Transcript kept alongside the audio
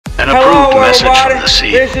An Hello, approved message everybody. from the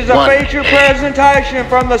C.I.A. This is a feature presentation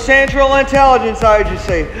from the Central Intelligence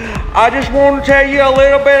Agency. I just want to tell you a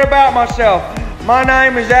little bit about myself. My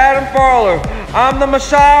name is Adam Fowler. I'm the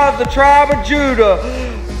Messiah of the tribe of Judah,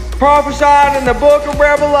 prophesied in the book of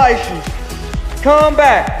Revelation. Come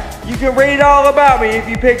back. You can read all about me if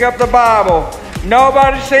you pick up the Bible.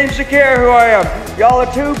 Nobody seems to care who I am. Y'all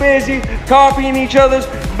are too busy copying each other's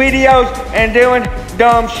videos and doing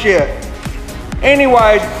dumb shit.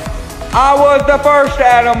 Anyways, I was the first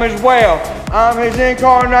Adam as well. I'm his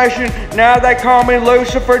incarnation. Now they call me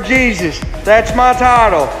Lucifer Jesus. That's my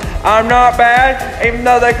title. I'm not bad, even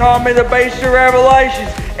though they call me the Beast of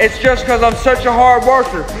Revelations. It's just because I'm such a hard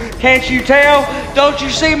worker. Can't you tell? Don't you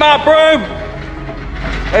see my broom?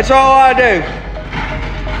 That's all I do.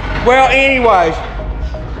 Well, anyways,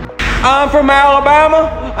 I'm from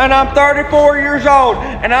Alabama and I'm 34 years old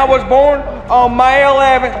and I was born on May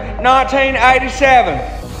 11th, 1987.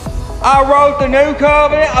 I wrote the new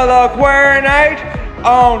covenant of the Aquarian age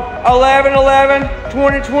on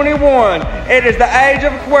 11/11/2021. It is the age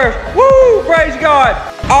of Aquarius. Woo! Praise God.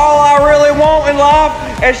 All I really want in life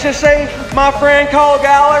is to see my friend Cole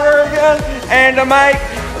Gallagher again and to make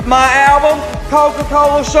my album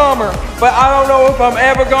Coca-Cola Summer, but I don't know if I'm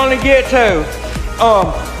ever going to get to.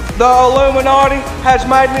 The Illuminati has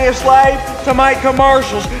made me a slave to make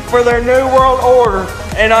commercials for their New World Order,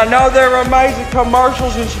 and I know they're amazing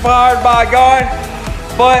commercials inspired by God,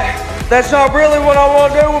 but that's not really what I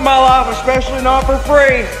want to do with my life, especially not for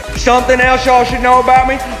free. Something else y'all should know about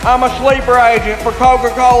me, I'm a sleeper agent for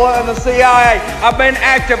Coca-Cola and the C.I.A. I've been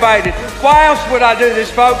activated. Why else would I do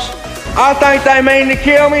this, folks? I think they mean to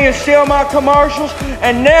kill me and steal my commercials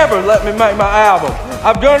and never let me make my album.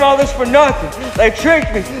 I've done all this for nothing. They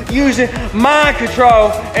tricked me using mind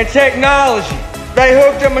control and technology. They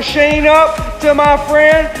hooked a machine up to my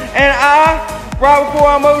friend and I, right before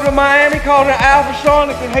I moved to Miami, called it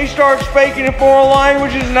Alphasonic, and he started speaking in foreign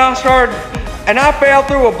languages and I fell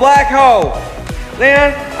through a black hole.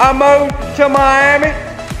 Then I moved to Miami,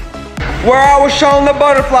 where I was shown the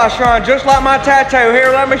butterfly shrine, just like my tattoo.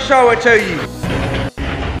 Here, let me show it to you.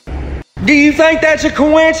 Do you think that's a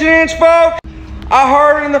coincidence, folks? I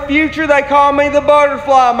heard in the future they call me the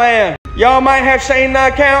Butterfly Man. Y'all may have seen the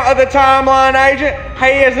account of the Timeline Agent.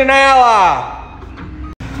 He is an ally.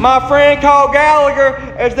 My friend Cole Gallagher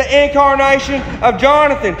is the incarnation of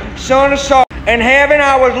Jonathan, son of Saul. In heaven,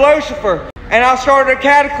 I was Lucifer. And I started a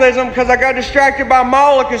cataclysm because I got distracted by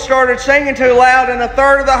Moloch and started singing too loud, and a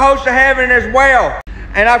third of the host of heaven as well.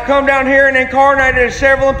 And I've come down here and incarnated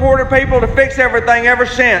several important people to fix everything ever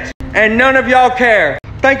since. And none of y'all care.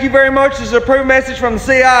 Thank you very much. This is an approved message from the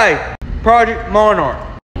C.I.A. Project Monarch.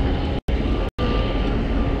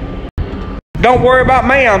 Don't worry about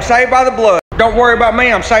me, I'm saved by the blood. Don't worry about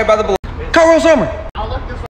me, I'm saved by the blood. Coca-Cola Summer.